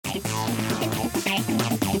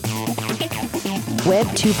Web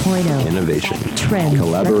 2.0. Innovation. Trends.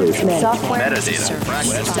 Collaboration. Software. Metadata.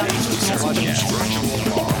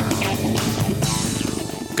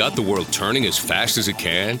 Got the world turning as fast as it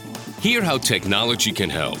can? Hear how technology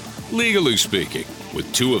can help, legally speaking,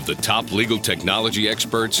 with two of the top legal technology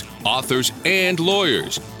experts, authors, and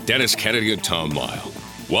lawyers, Dennis Kennedy and Tom Mile.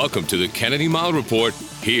 Welcome to the Kennedy Mile Report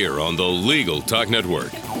here on the Legal Talk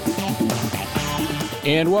Network.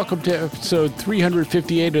 And welcome to episode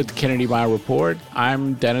 358 of the Kennedy Mile Report.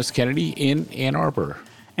 I'm Dennis Kennedy in Ann Arbor.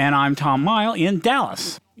 And I'm Tom Mile in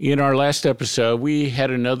Dallas. In our last episode, we had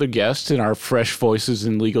another guest in our Fresh Voices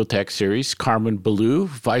in Legal Tech series, Carmen Ballou,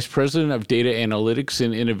 Vice President of Data Analytics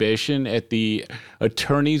and Innovation at the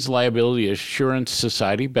Attorneys Liability Assurance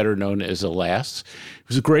Society, better known as ALAS. It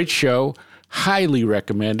was a great show, highly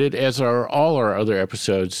recommended, as are all our other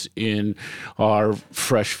episodes in our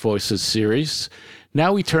Fresh Voices series.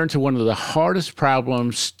 Now we turn to one of the hardest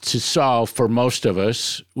problems to solve for most of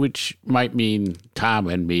us, which might mean Tom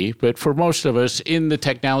and me, but for most of us in the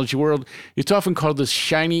technology world, it's often called the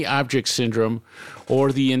shiny object syndrome,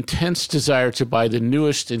 or the intense desire to buy the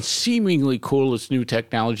newest and seemingly coolest new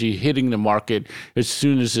technology hitting the market as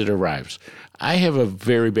soon as it arrives. I have a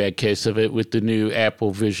very bad case of it with the new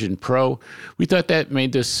Apple Vision Pro. We thought that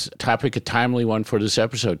made this topic a timely one for this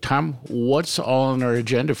episode. Tom, what's all on our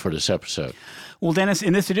agenda for this episode? Well, Dennis,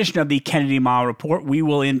 in this edition of the Kennedy Mile Report, we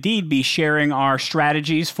will indeed be sharing our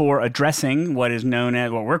strategies for addressing what is known as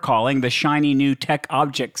what we're calling the shiny new tech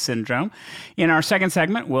object syndrome. In our second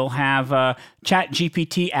segment, we'll have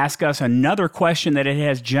ChatGPT ask us another question that it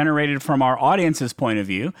has generated from our audience's point of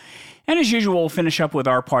view. And as usual, we'll finish up with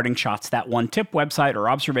our parting shots, that one tip, website, or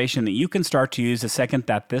observation that you can start to use the second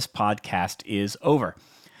that this podcast is over.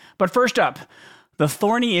 But first up, the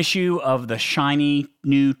thorny issue of the shiny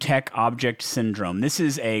new tech object syndrome. This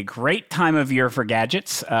is a great time of year for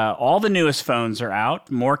gadgets. All the newest phones are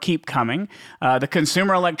out. More keep coming. The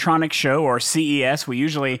Consumer Electronics Show, or CES, we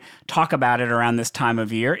usually talk about it around this time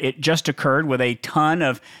of year. It just occurred with a ton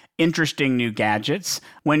of interesting new gadgets.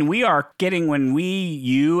 Everybody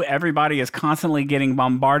is constantly getting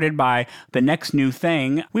bombarded by the next new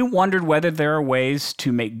thing. We wondered whether there are ways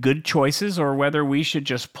to make good choices or whether we should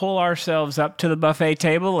just pull ourselves up to the buffet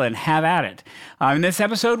table and have at it. In this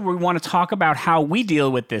episode, we want to talk about how we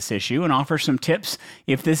deal with this issue and offer some tips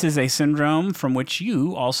if this is a syndrome from which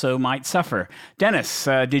you also might suffer. Dennis,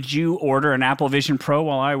 did you order an Apple Vision Pro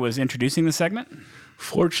while I was introducing the segment?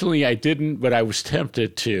 Fortunately, I didn't, but I was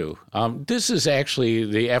tempted to. This is actually,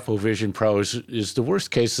 the Apple Vision Pro is the worst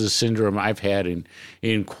case of the syndrome I've had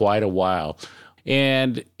in quite a while.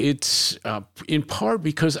 And it's in part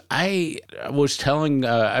because I was telling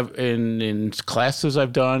in classes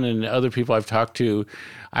I've done and other people I've talked to,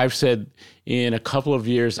 I've said in a couple of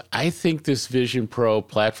years, I think this Vision Pro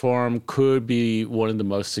platform could be one of the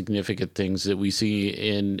most significant things that we see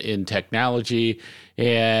in technology.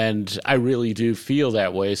 And I really do feel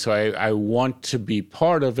that way. So I want to be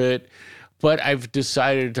part of it. But I've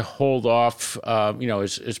decided to hold off,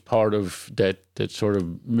 as part of that sort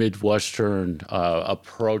of Midwestern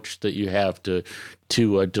approach that you have to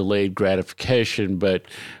delayed gratification. But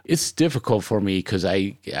it's difficult for me because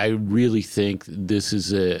I really think this is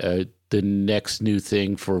the next new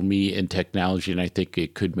thing for me in technology, and I think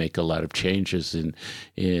it could make a lot of changes in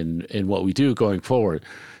what we do going forward.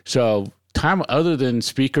 So, Tom, other than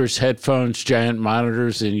speakers, headphones, giant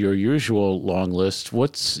monitors, and your usual long list,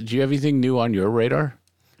 do you have anything new on your radar?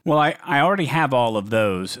 Well, I already have all of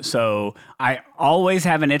those, so I always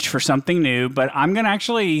have an itch for something new, but I'm going to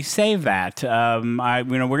actually save that.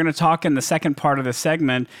 We're going to talk in the second part of the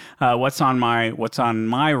segment what's on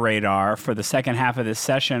my radar for the second half of this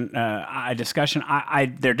session discussion.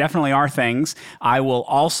 There definitely are things. I will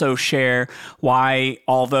also share why,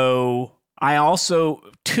 although I also,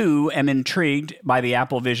 too, am intrigued by the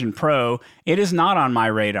Apple Vision Pro, it is not on my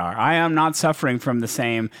radar. I am not suffering from the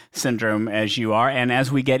same syndrome as you are. And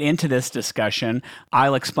as we get into this discussion,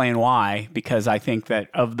 I'll explain why, because I think that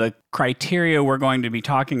of the criteria we're going to be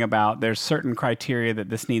talking about, there's certain criteria that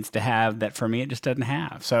this needs to have that for me it just doesn't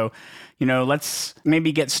have. So, let's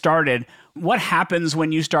maybe get started. What happens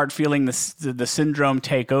when you start feeling the syndrome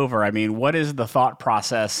take over? I mean, what is the thought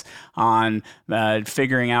process on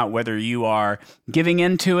figuring out whether you are giving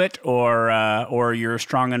into it or you're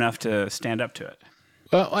strong enough to stand up to it?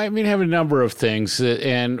 Well, I have a number of things,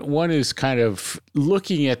 and one is kind of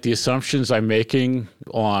looking at the assumptions I'm making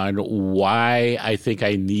on why I think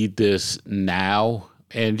I need this now,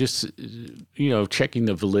 and just, checking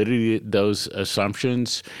the validity of those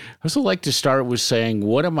assumptions. I also like to start with saying,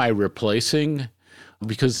 what am I replacing?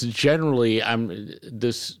 Because generally,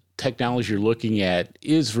 this technology you're looking at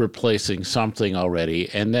is replacing something already?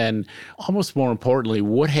 And then almost more importantly,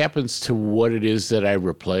 what happens to what it is that I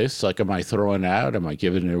replace? Like, am I throwing it out? Am I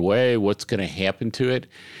giving it away? What's going to happen to it?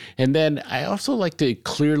 And then I also like to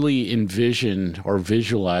clearly envision or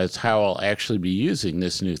visualize how I'll actually be using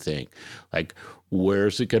this new thing. Like, where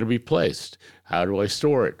is it going to be placed? How do I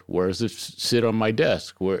store it? Where does it sit on my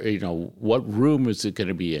desk? Where, what room is it going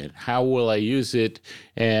to be in? How will I use it?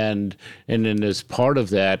 And then as part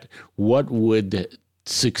of that, what would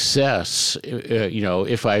success,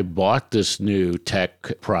 if I bought this new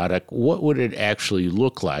tech product, what would it actually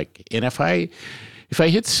look like? And if I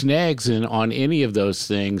hit snags on any of those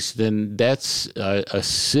things, then that's a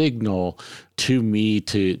signal to me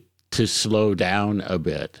to slow down a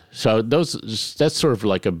bit. So that's sort of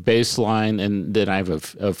like a baseline, and then I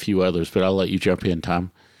have a few others, but I'll let you jump in, Tom.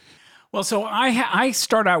 Well, so I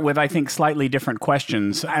start out with, I think, slightly different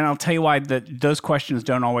questions, and I'll tell you why those questions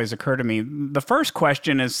don't always occur to me. The first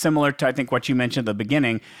question is similar to, I think, what you mentioned at the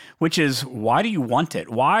beginning, which is, why do you want it?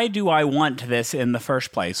 Why do I want this in the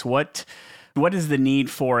first place? What is the need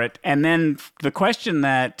for it? And then the question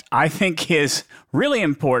that I think is really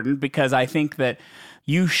important, because I think that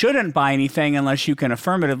you shouldn't buy anything unless you can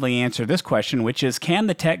affirmatively answer this question, which is, can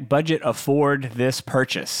the tech budget afford this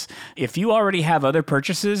purchase? If you already have other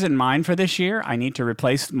purchases in mind for this year, I need to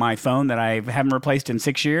replace my phone that I haven't replaced in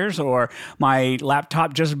 6 years, or my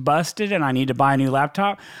laptop just busted and I need to buy a new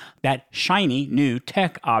laptop, that shiny new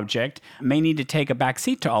tech object may need to take a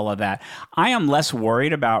backseat to all of that. I am less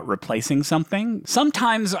worried about replacing something.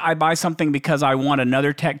 Sometimes I buy something because I want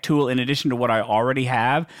another tech tool in addition to what I already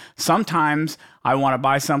have. Sometimes I want to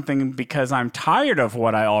buy something because I'm tired of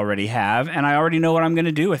what I already have and I already know what I'm going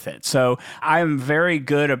to do with it. So I'm very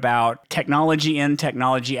good about technology in,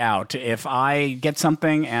 technology out. If I get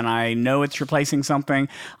something and I know it's replacing something,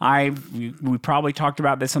 we probably talked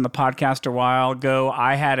about this on the podcast a while ago.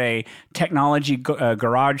 I had a technology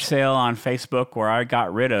garage sale on Facebook where I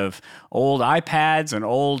got rid of old iPads and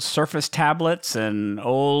old Surface tablets and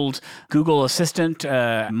old Google Assistant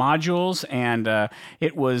modules, and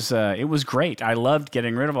it was great. I loved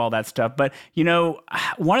getting rid of all that stuff. But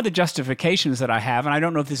one of the justifications that I have, and I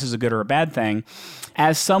don't know if this is a good or a bad thing,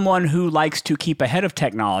 as someone who likes to keep ahead of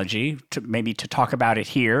technology, maybe to talk about it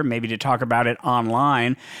here, maybe to talk about it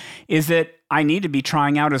online, is that I need to be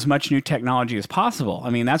trying out as much new technology as possible. I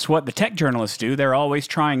mean, that's what the tech journalists do. They're always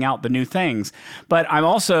trying out the new things. But I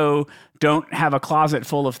also don't have a closet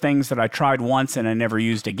full of things that I tried once and I never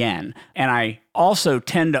used again. And I also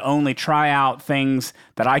tend to only try out things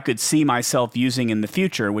that I could see myself using in the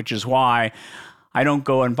future, which is why I don't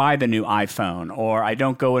go and buy the new iPhone, or I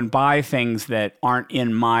don't go and buy things that aren't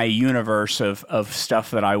in my universe of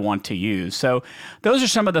stuff that I want to use. So those are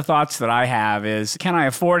some of the thoughts that I have is, can I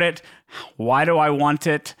afford it? Why do I want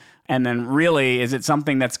it? And then really, is it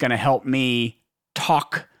something that's going to help me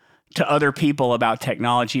talk to other people about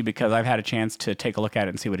technology because I've had a chance to take a look at it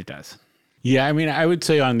and see what it does? Yeah, I mean, I would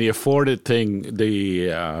say on the afforded thing,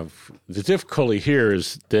 the difficulty here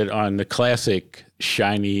is that on the classic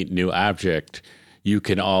shiny new object, you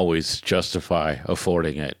can always justify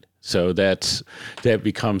affording it. So that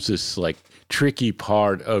becomes this like tricky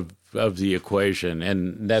part of the equation,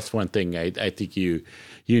 and that's one thing I think you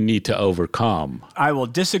need to overcome. I will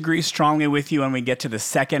disagree strongly with you when we get to the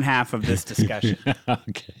second half of this discussion.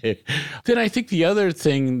 Okay. Then I think the other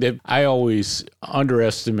thing that I always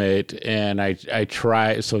underestimate, and I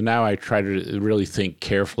try to really think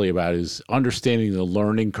carefully about, is understanding the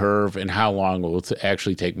learning curve and how long it will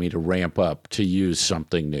actually take me to ramp up to use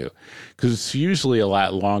something new. Because it's usually a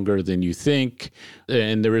lot longer than you think,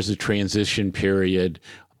 and there is a transition period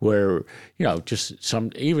where,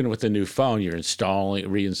 even with a new phone, you're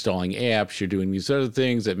reinstalling apps, you're doing these other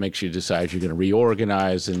things that makes you decide you're going to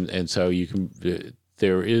reorganize. And so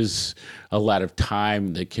there is a lot of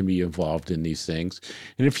time that can be involved in these things.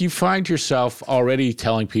 And if you find yourself already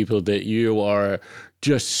telling people that you are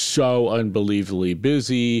just so unbelievably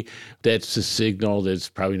busy, that's a signal that it's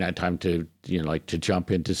probably not time to, to jump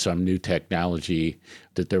into some new technology,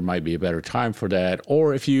 that there might be a better time for that.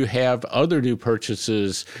 Or if you have other new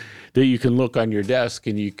purchases that you can look on your desk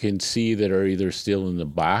and you can see that are either still in the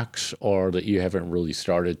box or that you haven't really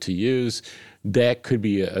started to use, that could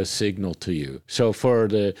be a signal to you. So for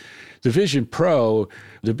the Vision Pro,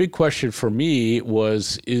 the big question for me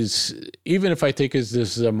is even if I think this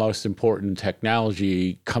is the most important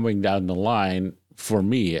technology coming down the line, for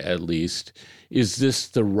me at least, is this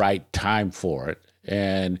the right time for it?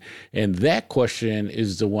 And that question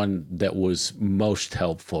is the one that was most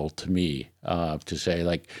helpful to me, to say,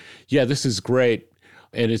 like, yeah, this is great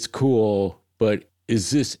and it's cool, but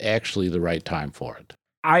is this actually the right time for it?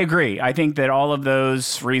 I agree. I think that all of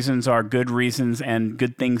those reasons are good reasons and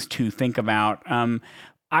good things to think about.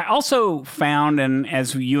 I also found, and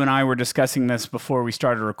as you and I were discussing this before we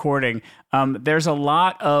started recording, there's a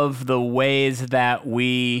lot of the ways that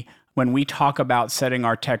when we talk about setting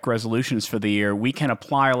our tech resolutions for the year, we can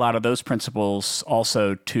apply a lot of those principles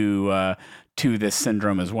also to this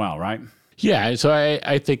syndrome as well, right? Yeah, so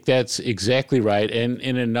I think that's exactly right, and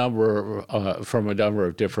in from a number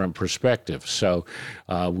of different perspectives. So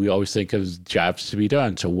we always think of jobs to be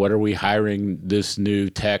done. So what are we hiring this new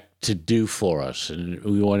tech to do for us? And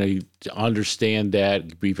we want to understand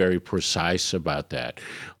that, be very precise about that.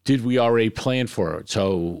 Did we already plan for it?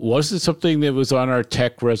 So was it something that was on our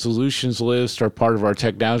tech resolutions list or part of our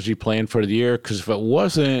technology plan for the year? Because if it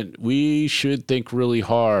wasn't, we should think really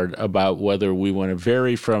hard about whether we want to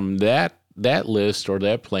vary from that list or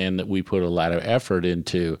that plan that we put a lot of effort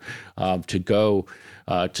into to go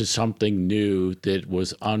to something new that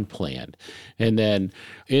was unplanned. And then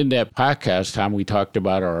in that podcast, Tom, we talked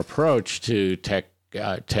about our approach to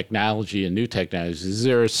technology and new technologies. Is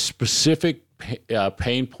there a specific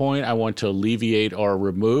pain point I want to alleviate or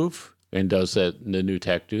remove? And does the new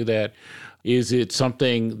tech do that? Is it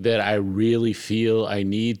something that I really feel I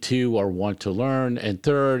need to or want to learn? And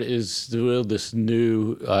third, will this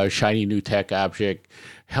new shiny new tech object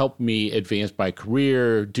help me advance my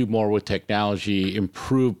career, do more with technology,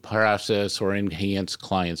 improve process, or enhance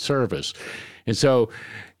client service? And so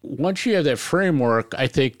once you have that framework, I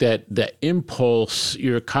think that the impulse,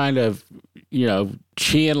 you're kind of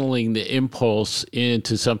channeling the impulse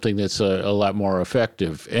into something that's a lot more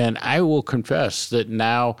effective. And I will confess that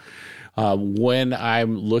now, when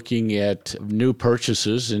I'm looking at new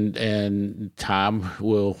purchases, and Tom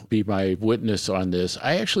will be my witness on this,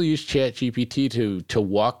 I actually use ChatGPT to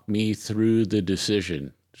walk me through the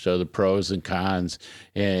decision, so the pros and cons,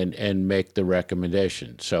 and make the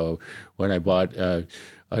recommendation. So when I bought a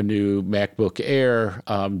new MacBook Air,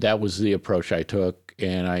 that was the approach I took,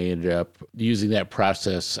 and I ended up using that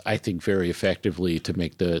process, I think, very effectively to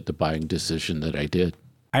make the buying decision that I did.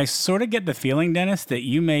 I sort of get the feeling, Dennis, that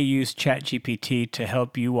you may use ChatGPT to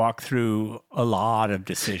help you walk through a lot of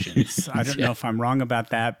decisions. I don't know if I'm wrong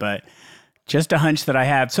about that, but just a hunch that I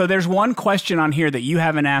have. So there's one question on here that you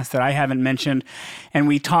haven't asked that I haven't mentioned, and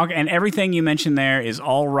and everything you mentioned there is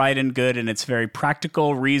all right and good, and it's very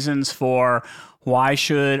practical reasons for why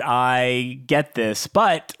should I get this.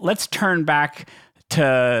 But let's turn back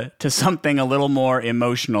to something a little more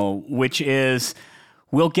emotional, which is,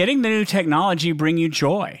 will getting the new technology bring you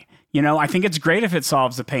joy? I think it's great if it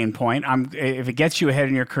solves a pain point. If it gets you ahead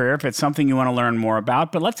in your career, if it's something you want to learn more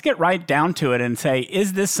about. But let's get right down to it and say,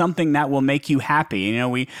 is this something that will make you happy?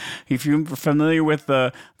 If you're familiar with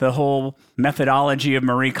the whole methodology of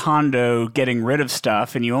Marie Kondo, getting rid of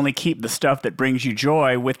stuff, and you only keep the stuff that brings you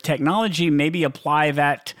joy, with technology, maybe apply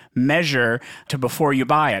that measure to before you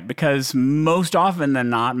buy it, because most often than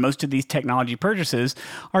not, most of these technology purchases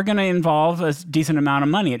are going to involve a decent amount of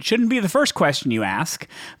money. It shouldn't be the first question you ask,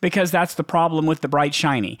 because that's the problem with the bright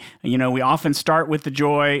shiny. We often start with the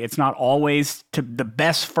joy. It's not always the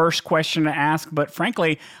best first question to ask, but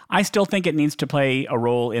frankly, I still think it needs to play a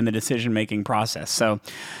role in the decision-making process. So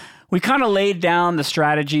we kind of laid down the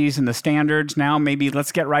strategies and the standards. Now maybe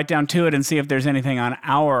let's get right down to it and see if there's anything on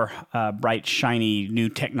our bright, shiny new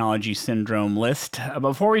technology syndrome list.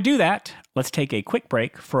 Before we do that, let's take a quick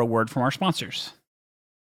break for a word from our sponsors.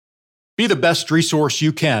 Be the best resource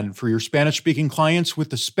you can for your Spanish-speaking clients with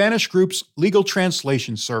the Spanish Group's legal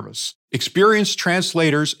translation service. Experienced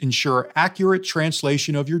translators ensure accurate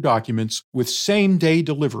translation of your documents with same-day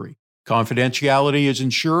delivery. Confidentiality is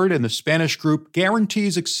ensured, and the Spanish Group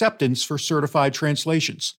guarantees acceptance for certified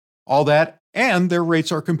translations. All that, and their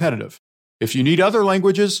rates are competitive. If you need other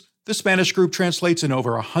languages, the Spanish Group translates in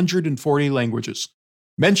over 140 languages.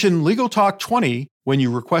 Mention Legal Talk 20 when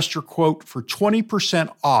you request your quote for 20%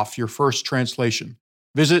 off your first translation.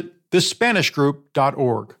 Visit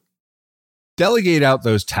thespanishgroup.org. Delegate out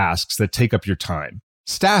those tasks that take up your time.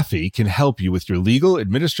 Staffy can help you with your legal,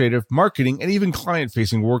 administrative, marketing, and even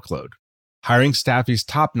client-facing workload. Hiring Staffy's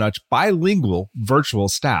top-notch bilingual virtual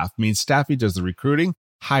staff means Staffy does the recruiting,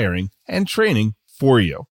 hiring, and training for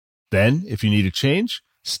you. Then, if you need a change,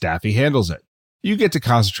 Staffy handles it. You get to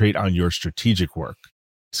concentrate on your strategic work.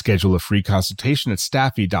 Schedule a free consultation at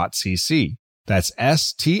staffy.cc. That's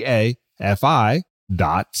STAFI.cc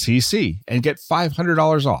and get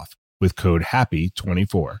 $500 off with code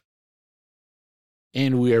HAPPY24.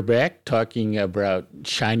 And we are back talking about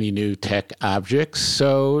shiny new tech objects.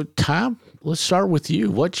 So, Tom, let's start with you.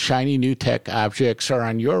 What shiny new tech objects are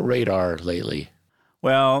on your radar lately?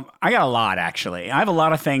 Well, I got a lot, actually. I have a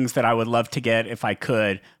lot of things that I would love to get if I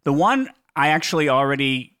could. The one I actually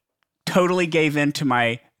already totally gave in to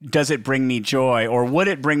my, does it bring me joy, or would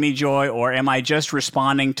it bring me joy, or am I just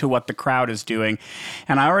responding to what the crowd is doing?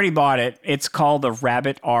 And I already bought it. It's called the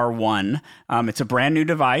Rabbit R1. It's a brand new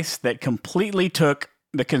device that completely took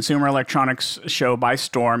the Consumer Electronics Show by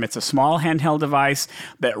storm. It's a small handheld device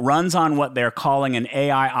that runs on what they're calling an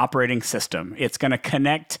AI operating system. It's going to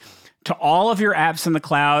connect to all of your apps in the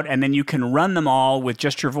cloud, and then you can run them all with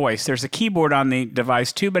just your voice. There's a keyboard on the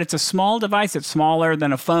device too, but it's a small device. It's smaller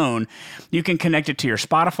than a phone. You can connect it to your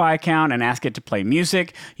Spotify account and ask it to play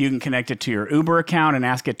music. You can connect it to your Uber account and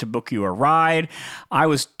ask it to book you a ride. I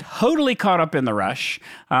was totally caught up in the rush.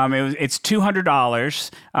 It's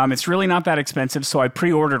 $200. It's really not that expensive, so I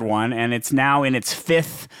pre-ordered one, and it's now in its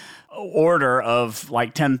fifth order of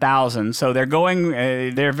like 10,000. So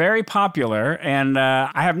they're very popular, and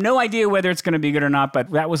I have no idea whether it's going to be good or not, but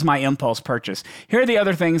that was my impulse purchase. Here are the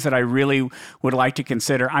other things that I really would like to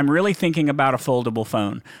consider. I'm really thinking about a foldable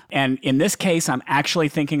phone. And in this case, I'm actually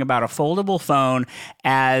thinking about a foldable phone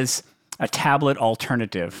as a tablet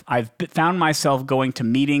alternative. I've found myself going to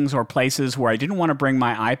meetings or places where I didn't want to bring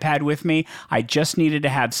my iPad with me. I just needed to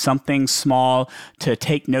have something small to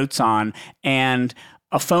take notes on, and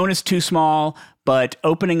a phone is too small, but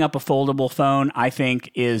opening up a foldable phone, I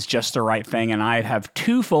think, is just the right thing. And I have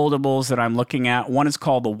two foldables that I'm looking at. One is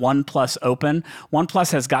called the OnePlus Open.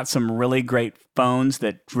 OnePlus has got some really great phones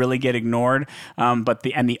that really get ignored, but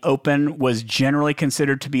the Open was generally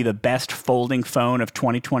considered to be the best folding phone of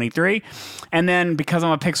 2023. And then, because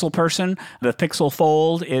I'm a Pixel person, the Pixel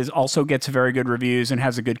Fold also gets very good reviews and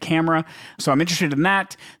has a good camera. So I'm interested in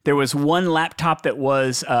that. There was one laptop that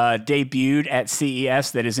was debuted at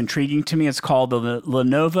CES that is intriguing to me. It's called the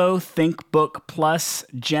Lenovo ThinkBook Plus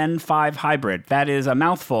Gen 5 Hybrid. That is a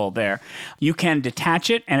mouthful there. You can detach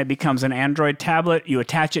it and it becomes an Android tablet. You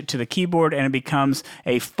attach it to the keyboard and it becomes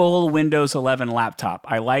a full Windows 11 laptop.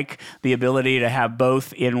 I like the ability to have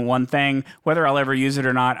both in one thing. Whether I'll ever use it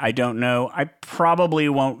or not, I don't know. I probably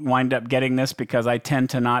won't wind up getting this because I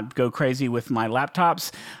tend to not go crazy with my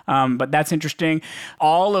laptops, but that's interesting.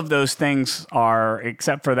 All of those things are,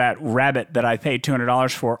 except for that Rabbit that I paid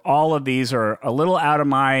 $200 for, all of these are a little out of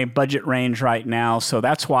my budget range right now. So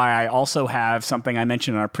that's why I also have something I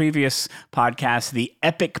mentioned in our previous podcast, the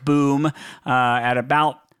Epic Boom, at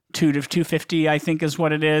about $250, I think is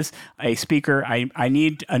what it is. A speaker. I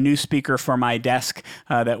need a new speaker for my desk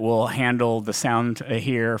that will handle the sound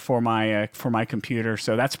here for my computer.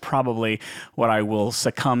 So that's probably what I will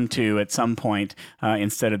succumb to at some point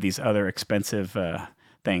instead of these other expensive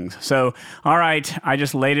things. So, all right, I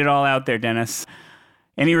just laid it all out there, Dennis.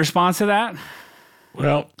 Any response to that?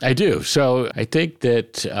 Well, I do. So I think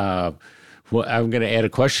that what I'm going to add a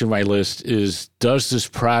question to my list is, does this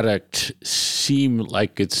product seem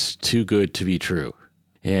like it's too good to be true?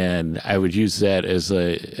 And I would use that as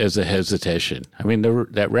a hesitation. I mean,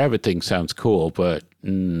 that Rabbit thing sounds cool, but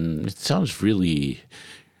it sounds really,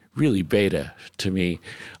 really beta to me.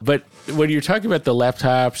 But when you're talking about the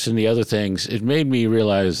laptops and the other things, it made me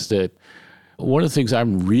realize that one of the things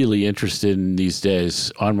I'm really interested in these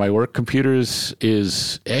days on my work computers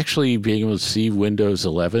is actually being able to see Windows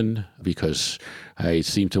 11, because I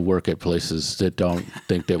seem to work at places that don't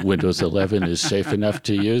think that Windows 11 is safe enough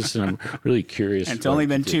to use, and I'm really curious. And it's only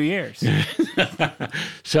been 2 years.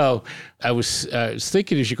 So I was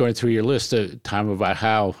thinking as you're going through your list, Tom, about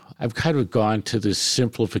how I've kind of gone to this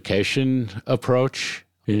simplification approach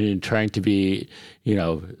in trying to be,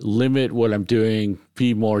 limit what I'm doing,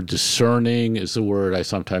 be more discerning is the word I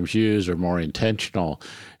sometimes use, or more intentional.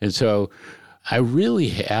 And so I really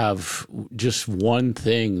have just one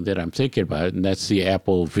thing that I'm thinking about, and that's the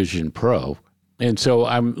Apple Vision Pro. And so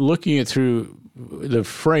I'm looking at through the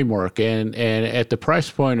framework, and at the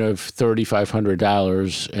price point of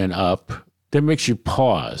 $3,500 and up, that makes you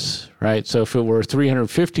pause, right? So if it were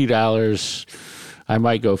 $350, I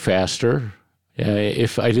might go faster.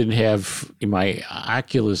 If I didn't have my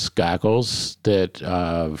Oculus goggles that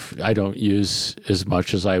I don't use as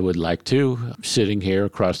much as I would like to, sitting here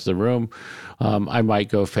across the room, I might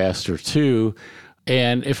go faster too.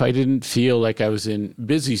 And if I didn't feel like I was in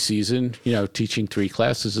busy season, teaching 3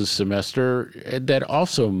 classes a semester, that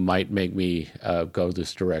also might make me go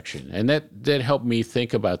this direction. And that helped me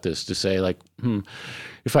think about this, to say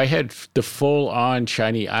if I had the full-on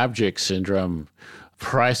shiny object syndrome,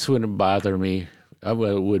 price wouldn't bother me.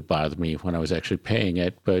 Well, it would bother me when I was actually paying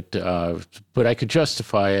it, but I could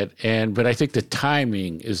justify it. But I think the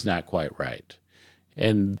timing is not quite right,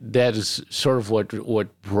 and that is sort of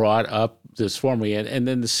what brought up this for me. And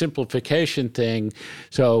then the simplification thing.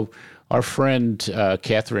 So Our friend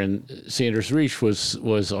Catherine Sanders Reich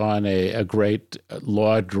was on a great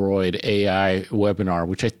LawDroid AI webinar,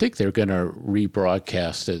 which I think they're going to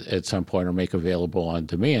rebroadcast at some point or make available on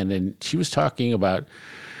demand. And she was talking about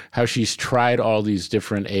how she's tried all these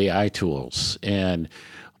different AI tools, and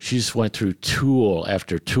she just went through tool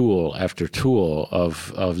after tool after tool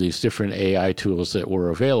of these different AI tools that were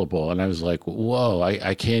available. And I was like, whoa,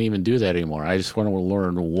 I can't even do that anymore. I just want to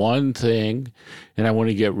learn one thing, and I want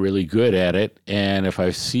to get really good at it. And if I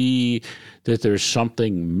see that there's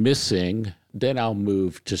something missing, then I'll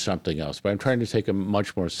move to something else. But I'm trying to take a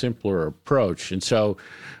much more simpler approach. And so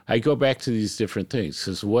I go back to these different things.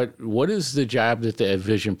 Because what is the job that the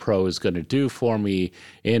Vision Pro is going to do for me?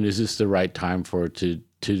 And is this the right time for it to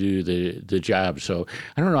do the job? So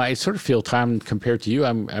I don't know. I sort of feel, Tom, compared to you,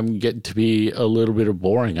 I'm getting to be a little bit of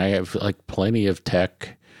boring. I have like plenty of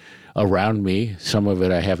tech around me. Some of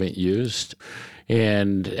it I haven't used.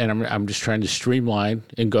 And I'm just trying to streamline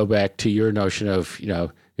and go back to your notion of,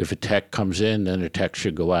 if a tech comes in, then a tech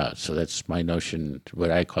should go out. So that's my notion. What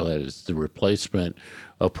I call it is the replacement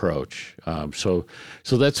approach. So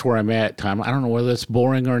that's where I'm at, Tom. I don't know whether that's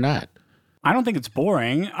boring or not. I don't think it's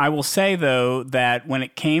boring. I will say, though, that when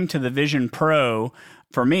it came to the Vision Pro,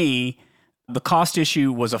 for me, the cost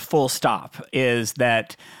issue was a full stop. Is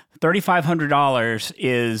that $3,500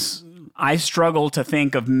 is... I struggle to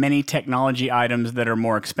think of many technology items that are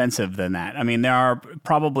more expensive than that. I mean, there are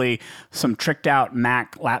probably some tricked out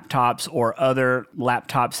Mac laptops or other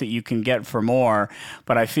laptops that you can get for more,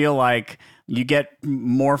 but I feel like you get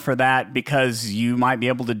more for that because you might be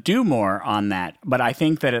able to do more on that. But I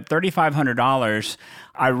think that at $3,500,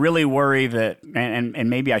 I really worry that, and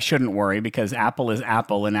maybe I shouldn't worry because Apple is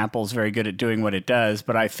Apple and Apple's very good at doing what it does,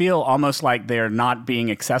 but I feel almost like they're not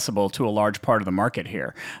being accessible to a large part of the market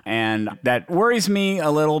here. And that worries me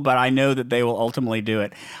a little, but I know that they will ultimately do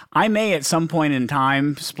it. I may at some point in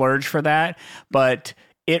time splurge for that, but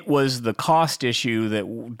it was the cost issue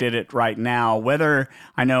that did it right now. Whether,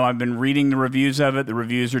 I know I've been reading the reviews of it. The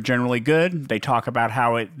reviews are generally good. They talk about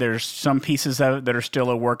how there's some pieces of it that are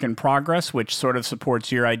still a work in progress, which sort of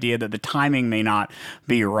supports your idea that the timing may not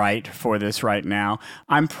be right for this right now.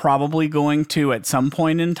 I'm probably going to at some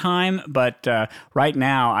point in time, but right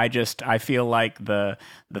now I feel like the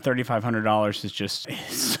 $3,500 is just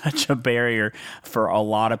such a barrier for a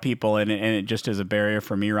lot of people, and it just is a barrier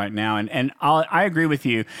for me right now. And I agree with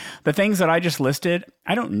you. The things that I just listed,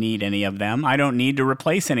 I don't need any of them. I don't need to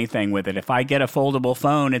replace anything with it. If I get a foldable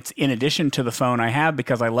phone, it's in addition to the phone I have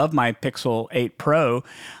because I love my Pixel 8 Pro.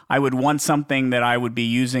 I would want something that I would be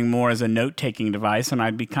using more as a note-taking device, and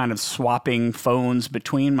I'd be kind of swapping phones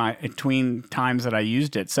between times that I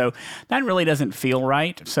used it. So that really doesn't feel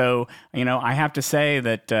right. So, I have to say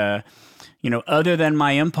that other than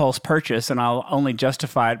my impulse purchase, and I'll only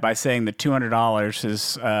justify it by saying that $200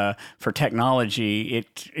 is for technology.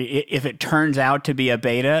 If it turns out to be a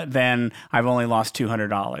beta, then I've only lost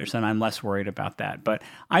 $200, and I'm less worried about that. But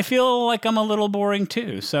I feel like I'm a little boring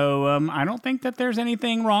too, so I don't think that there's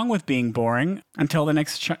anything wrong with being boring until the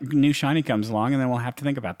next new shiny comes along, and then we'll have to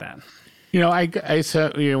think about that. I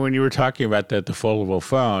said, when you were talking about the foldable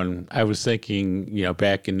phone, I was thinking,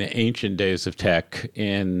 back in the ancient days of tech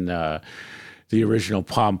in the original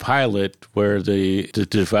Palm Pilot, where the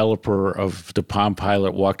developer of the Palm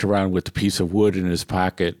Pilot walked around with a piece of wood in his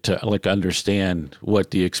pocket to understand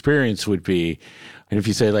what the experience would be. And if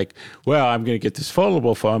you say well, I'm going to get this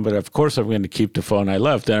foldable phone, but of course I'm going to keep the phone I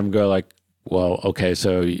left, then I'm going well, okay,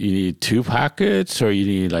 so you need two pockets, or you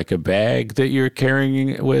need a bag that you're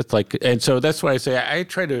carrying with, and so that's why I say I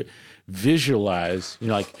try to visualize,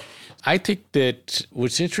 I think that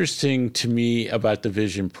what's interesting to me about the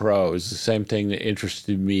Vision Pro is the same thing that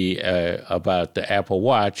interested me about the Apple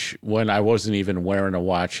Watch when I wasn't even wearing a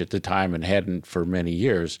watch at the time and hadn't for many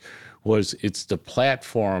years, was it's the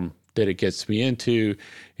platform that it gets me into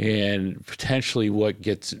and potentially what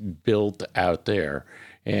gets built out there.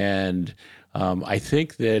 And I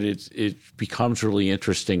think that it becomes really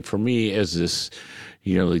interesting for me as this,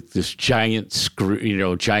 this giant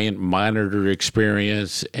giant monitor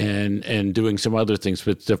experience and doing some other things.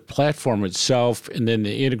 But the platform itself, and then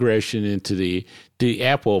the integration into the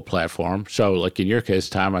Apple platform. So in your case,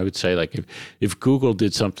 Tom, I would say if Google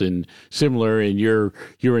did something similar and you're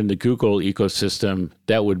in the Google ecosystem,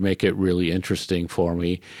 that would make it really interesting for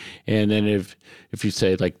me. And then if you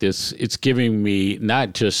say this, it's giving me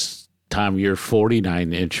not just, Tom, your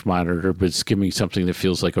 49-inch monitor, but it's giving me something that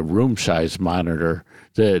feels like a room-size monitor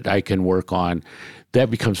that I can work on, that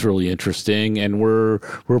becomes really interesting. And we're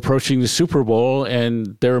approaching the Super Bowl,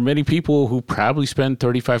 and there are many people who probably spend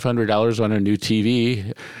 $3,500 on a new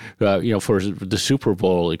TV, for the Super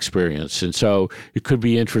Bowl experience. And so it could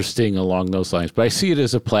be interesting along those lines. But I see it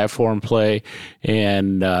as a platform play,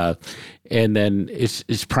 and then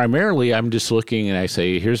it's primarily, I'm just looking and I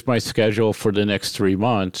say, here's my schedule for the next 3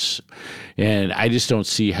 months. And I just don't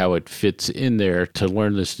see how it fits in there to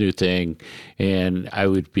learn this new thing. And I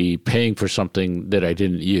would be paying for something that I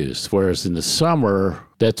didn't use. Whereas in the summer,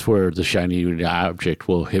 that's where the shiny object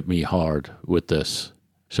will hit me hard with this.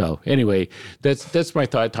 So anyway, that's my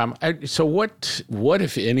thought, Tom. So what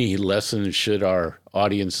if any lessons should our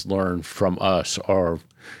audience learn from us, or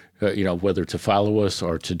whether to follow us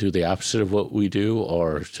or to do the opposite of what we do,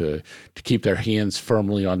 or to keep their hands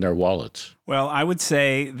firmly on their wallets? Well, I would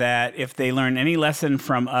say that if they learn any lesson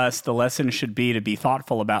from us, the lesson should be to be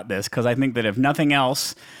thoughtful about this, because I think that if nothing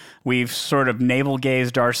else, we've sort of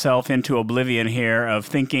navel-gazed ourselves into oblivion here of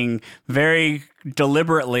thinking very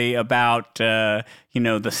deliberately about, the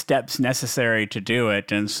steps necessary to do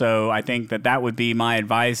it. And so I think that would be my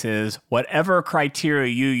advice is whatever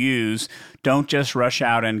criteria you use, don't just rush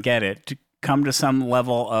out and get it. Come to some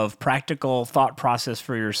level of practical thought process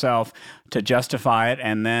for yourself to justify it.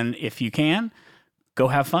 And then if you can, go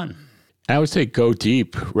have fun. I would say go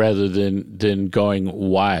deep rather than going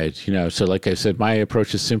wide, So like I said, my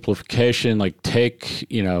approach is simplification, like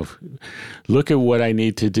look at what I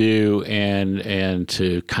need to do and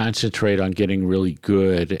to concentrate on getting really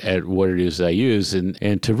good at what it is I use,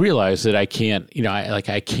 and to realize that I can't,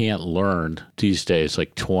 I can't learn these days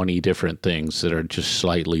like 20 different things that are just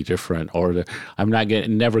slightly different, or I'm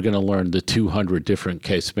never going to learn the 200 different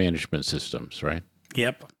case management systems, right?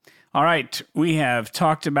 Yep. All right, we have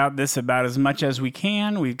talked about this about as much as we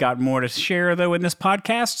can. We've got more to share, though, in this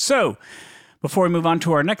podcast. So before we move on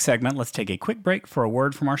to our next segment, let's take a quick break for a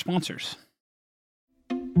word from our sponsors.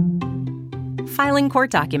 Filing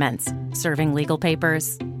court documents, serving legal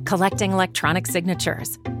papers, collecting electronic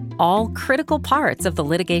signatures, all critical parts of the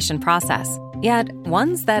litigation process, yet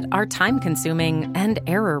ones that are time-consuming and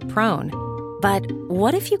error-prone. But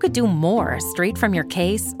what if you could do more straight from your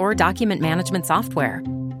case or document management software?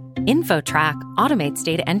 InfoTrack automates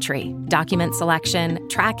data entry, document selection,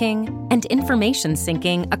 tracking, and information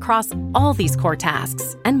syncing across all these core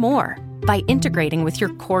tasks and more by integrating with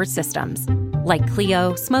your core systems like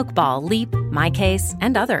Clio, Smokeball, Leap, MyCase,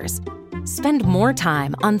 and others. Spend more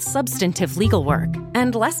time on substantive legal work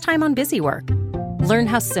and less time on busy work. Learn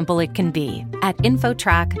how simple it can be at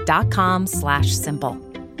infotrack.com/simple.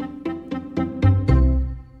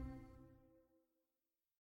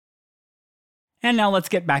 And now let's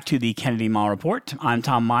get back to the Kennedy Miles Report. I'm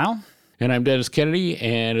Tom Miles. And I'm Dennis Kennedy.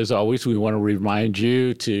 And as always, we want to remind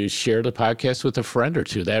you to share the podcast with a friend or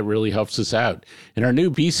two. That really helps us out. In our new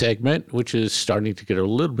B segment, which is starting to get a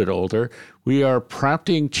little bit older, we are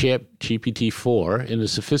prompting ChatGPT-4 in a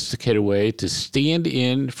sophisticated way to stand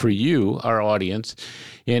in for you, our audience,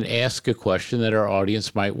 and ask a question that our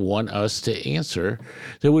audience might want us to answer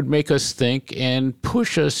that would make us think and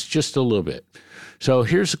push us just a little bit. So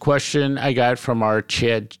here's a question I got from our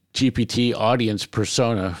ChatGPT audience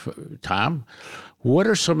persona, Tom. What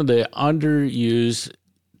are some of the underused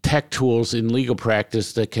tech tools in legal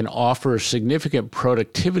practice that can offer significant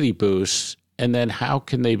productivity boosts, and then how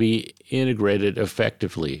can they be integrated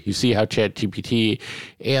effectively? You see how ChatGPT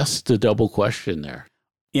asked the double question there.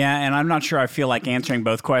 Yeah, and I'm not sure I feel like answering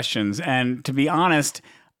both questions. And to be honest,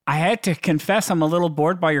 I had to confess I'm a little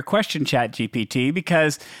bored by your question, ChatGPT,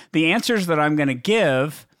 because the answers that I'm going to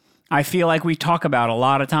give, I feel like we talk about a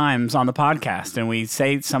lot of times on the podcast, and we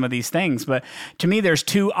say some of these things. But to me, there's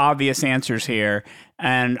two obvious answers here.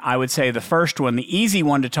 And I would say the first one, the easy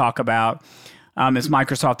one to talk about, is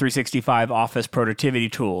Microsoft 365 Office productivity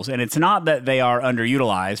tools. And it's not that they are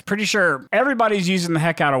underutilized. Pretty sure everybody's using the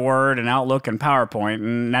heck out of Word and Outlook and PowerPoint,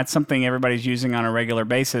 and that's something everybody's using on a regular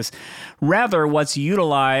basis. Rather, what's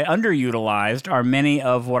underutilized are many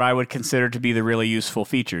of what I would consider to be the really useful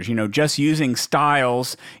features. Just using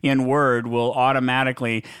styles in Word will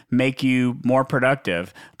automatically make you more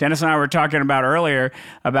productive. Dennis and I were talking about earlier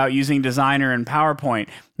about using Designer and PowerPoint.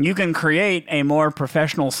 You can create a more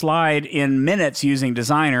professional slide in minutes using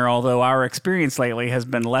Designer, although our experience lately has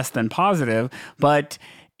been less than positive. But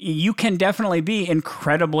you can definitely be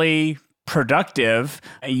incredibly productive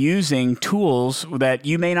using tools that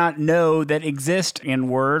you may not know that exist in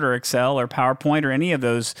Word or Excel or PowerPoint or any of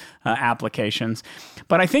those applications.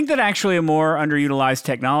 But I think that actually a more underutilized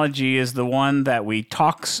technology is the one that we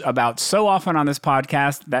talk about so often on this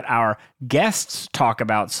podcast, that our guests talk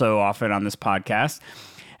about so often on this podcast.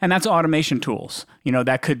 and that's automation tools.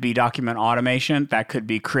 That could be document automation. That could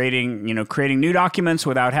be creating new documents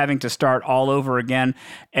without having to start all over again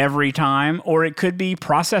every time. Or it could be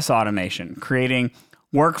process automation, creating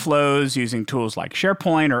workflows using tools like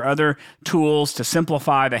SharePoint or other tools to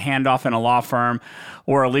simplify the handoff in a law firm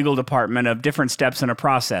or a legal department of different steps in a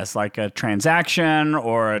process, like a transaction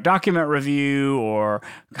or a document review or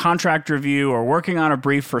contract review or working on a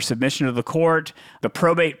brief for submission to the court, the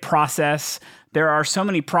probate process. There are so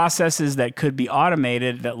many processes that could be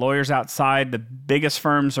automated that lawyers outside the biggest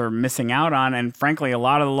firms are missing out on. And frankly, a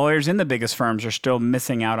lot of the lawyers in the biggest firms are still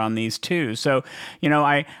missing out on these too. So,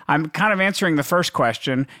 I'm kind of answering the first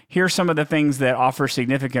question. Here's some of the things that offer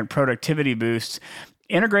significant productivity boosts.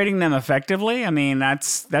 Integrating them effectively,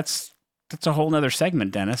 that's a whole nother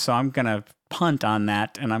segment, Dennis. So I'm going to punt on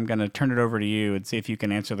that, and I'm going to turn it over to you and see if you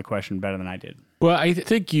can answer the question better than I did. Well, I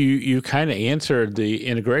think you kind of answered the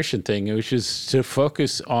integration thing, which is to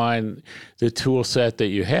focus on the tool set that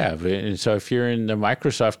you have. And so if you're in the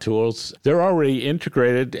Microsoft tools, they're already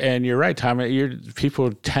integrated. And you're right, Tom,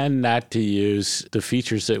 people tend not to use the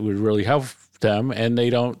features that would really help them, and they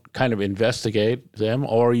don't kind of investigate them.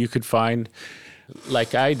 Or you could find,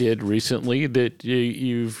 like I did recently, that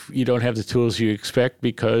you don't have the tools you expect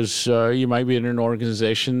because you might be in an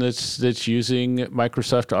organization that's using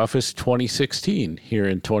Microsoft Office 2016 here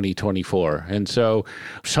in 2024. And so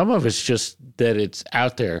some of it's just that it's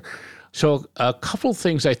out there. So a couple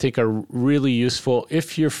things I think are really useful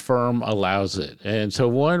if your firm allows it. And so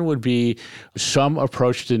one would be some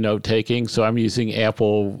approach to note taking. So I'm using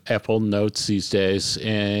Apple Notes these days,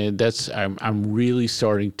 and I'm really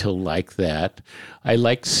starting to like that. I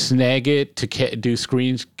like Snagit to do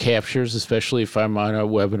screen captures, especially if I'm on a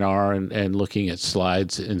webinar and looking at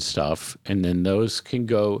slides and stuff. And then those can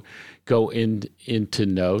go into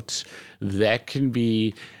notes. That can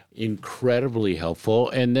be incredibly helpful.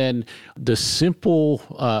 And then the simple,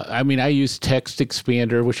 I use Text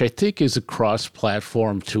Expander, which I think is a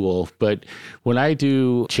cross-platform tool. But when I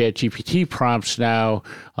do ChatGPT prompts now,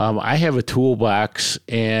 I have a toolbox,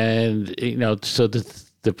 and so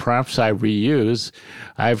the prompts I reuse,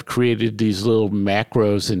 I've created these little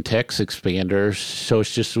macros in Text Expander. So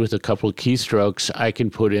it's just with a couple of keystrokes, I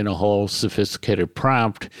can put in a whole sophisticated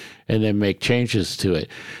prompt and then make changes to it.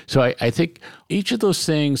 So I think each of those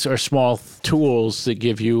things are small tools that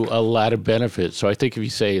give you a lot of benefits. So I think if you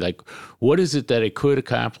say, like, what is it that it could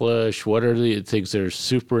accomplish? What are the things that are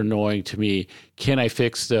super annoying to me? Can I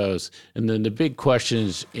fix those? And then the big question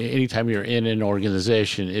is, anytime you're in an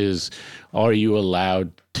organization, is, are you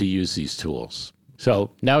allowed to use these tools?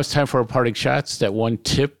 So now it's time for our parting shots. That one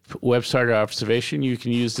tip, website, or observation you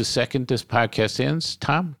can use the second this podcast ends.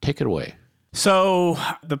 Tom, take it away. So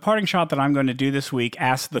the parting shot that I'm going to do this week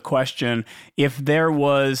asks the question, if there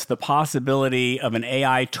was the possibility of an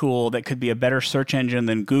AI tool that could be a better search engine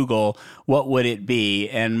than Google, what would it be?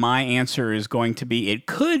 And my answer is going to be, it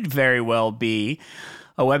could very well be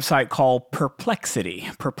a website called Perplexity.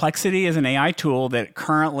 Perplexity is an AI tool that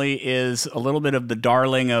currently is a little bit of the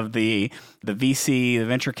darling of the VC, the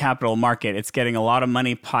venture capital market. It's getting a lot of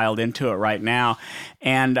money piled into it right now.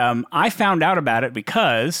 And I found out about it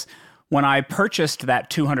because when I purchased that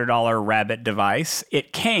 $200 Rabbit device,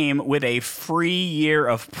 it came with a free year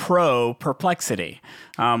of Pro Perplexity,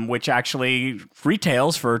 which actually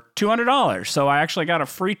retails for $200. So I actually got a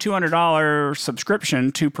free $200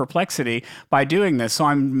 subscription to Perplexity by doing this. So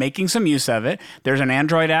I'm making some use of it. There's an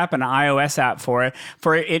Android app and an iOS app for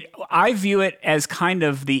it. I view it as kind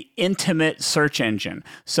of the intimate search engine.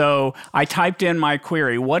 So I typed in my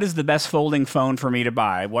query, what is the best folding phone for me to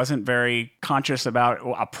buy? I wasn't very conscious about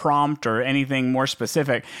a prompt or anything more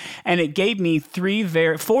specific. And it gave me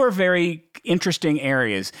four very interesting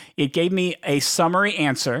areas. It gave me a summary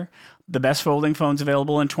answer. The best folding phones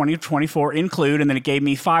available in 2024 include, and then it gave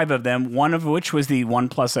me 5 of them, one of which was the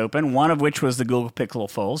OnePlus Open, one of which was the Google Pixel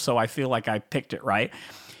Fold. So I feel like I picked it right.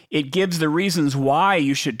 It gives the reasons why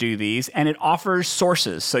you should do these, and it offers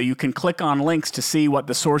sources. So you can click on links to see what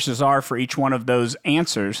the sources are for each one of those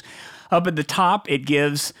answers. Up at the top, it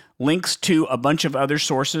gives links to a bunch of other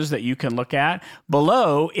sources that you can look at.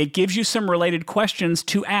 Below, it gives you some related questions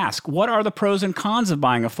to ask. What are the pros and cons of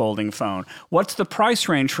buying a folding phone? What's the price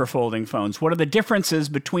range for folding phones? What are the differences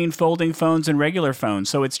between folding phones and regular phones?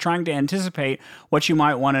 So it's trying to anticipate what you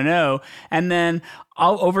might want to know. And then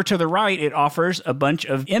over to the right, it offers a bunch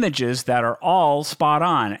of images that are all spot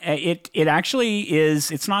on. It actually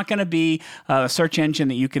is, it's not going to be a search engine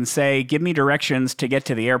that you can say, give me directions to get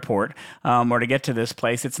to the airport or to get to this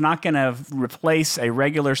place. It's not going to replace a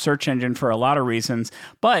regular search engine for a lot of reasons,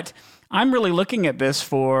 but I'm really looking at this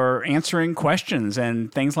for answering questions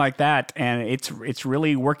and things like that, and it's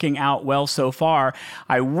really working out well so far.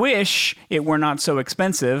 I wish it were not so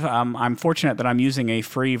expensive. I'm fortunate that I'm using a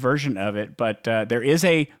free version of it, but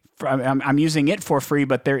I'm using it for free,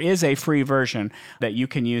 but there is a free version that you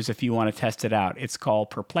can use if you want to test it out. It's called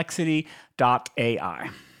Perplexity.ai.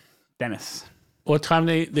 Dennis. Well, Tom,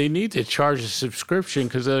 they need to charge a subscription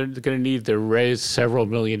because they're going to need to raise several $1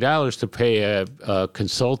 million to pay a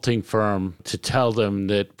consulting firm to tell them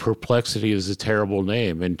that Perplexity is a terrible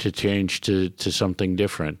name and to change to something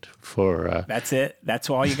different. That's it. That's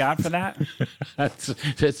all you got for that.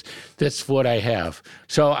 that's what I have.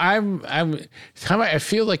 So I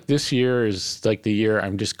feel like this year is like the year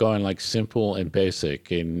I'm just going like simple and basic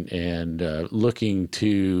and looking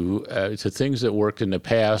to things that worked in the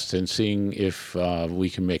past and seeing if we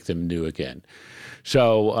can make them new again.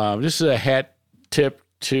 So this is a hat tip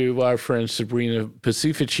to our friend Sabrina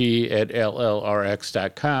Pacifici at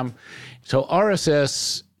llrx.com. So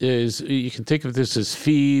RSS is, you can think of this as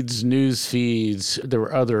feeds, news feeds. There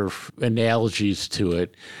are other analogies to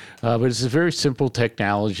it, but it's a very simple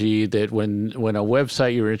technology that when a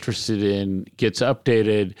website you're interested in gets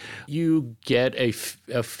updated, you get a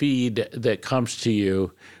feed that comes to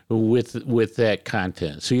you with that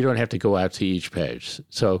content. So you don't have to go out to each page.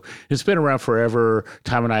 So it's been around forever.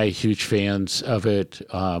 Tom and I are huge fans of it.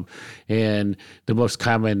 And the most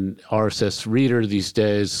common RSS reader these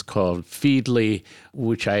days is called Feedly,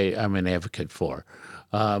 which I'm an advocate for.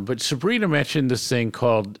 But Sabrina mentioned this thing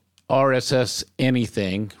called RSS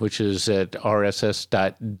Anything, which is at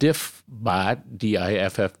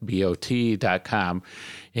rss.diffbot.com.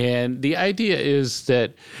 And the idea is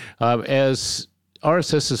that as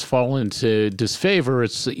RSS has fallen into disfavor,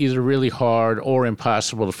 it's either really hard or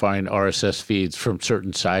impossible to find RSS feeds from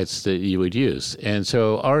certain sites that you would use. And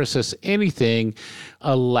so RSS Anything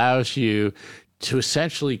allows you to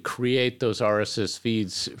essentially create those RSS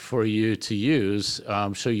feeds for you to use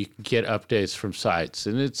so you can get updates from sites.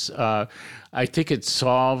 And it's, I think it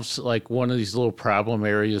solves like one of these little problem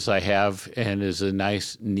areas I have and is a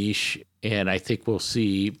nice niche. And I think we'll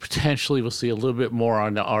see a little bit more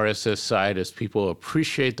on the RSS side as people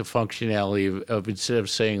appreciate the functionality of instead of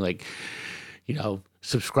saying like,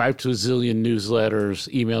 subscribe to a zillion newsletters,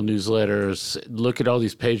 email newsletters, look at all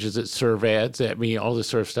these pages that serve ads at me, all this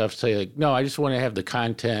sort of stuff. Say like, no, I just want to have the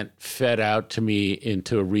content fed out to me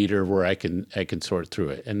into a reader where I can sort through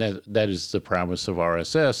it. And that is the promise of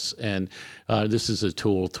RSS. And this is a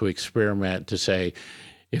tool to experiment to say,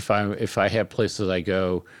 if I have places I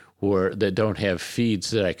go that don't have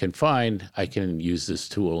feeds that I can find, I can use this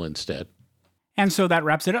tool instead. And so that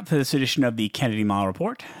wraps it up for this edition of the Kennedy Mile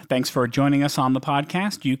Report. Thanks for joining us on the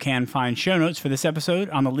podcast. You can find show notes for this episode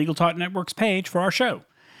on the Legal Talk Network's page for our show.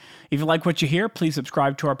 If you like what you hear, please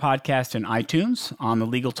subscribe to our podcast in iTunes, on the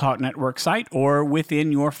Legal Talk Network site, or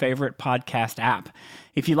within your favorite podcast app.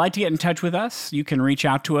 If you'd like to get in touch with us, you can reach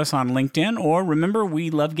out to us on LinkedIn, or remember, we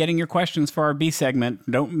love getting your questions for our B segment.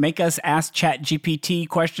 Don't make us ask ChatGPT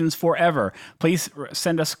questions forever. Please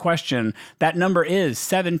send us a question. That number is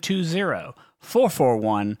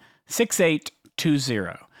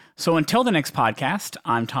 720-441-6820. So until the next podcast,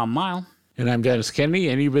 I'm Tom Mile. And I'm Dennis Kennedy,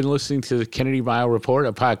 and you've been listening to the Kennedy Mile Report,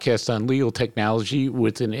 a podcast on legal technology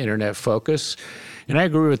with an internet focus. And I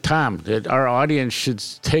agree with Tom that our audience should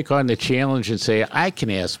take on the challenge and say, I can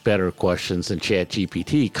ask better questions than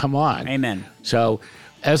ChatGPT. Come on. Amen. So,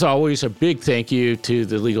 as always, a big thank you to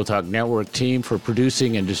the Legal Talk Network team for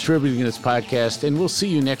producing and distributing this podcast. And we'll see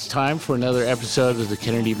you next time for another episode of the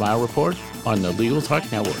Kennedy Mile Report on the Legal Talk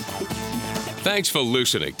Network. Thanks for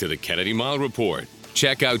listening to the Kennedy Mile Report.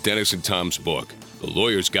 Check out Dennis and Tom's book, The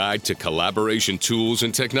Lawyer's Guide to Collaboration Tools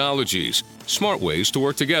and Technologies, Smart Ways to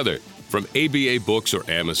Work Together, from ABA Books or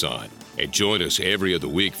Amazon. And join us every other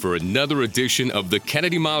week for another edition of the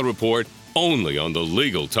Kennedy Mile Report, only on the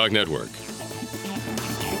Legal Talk Network.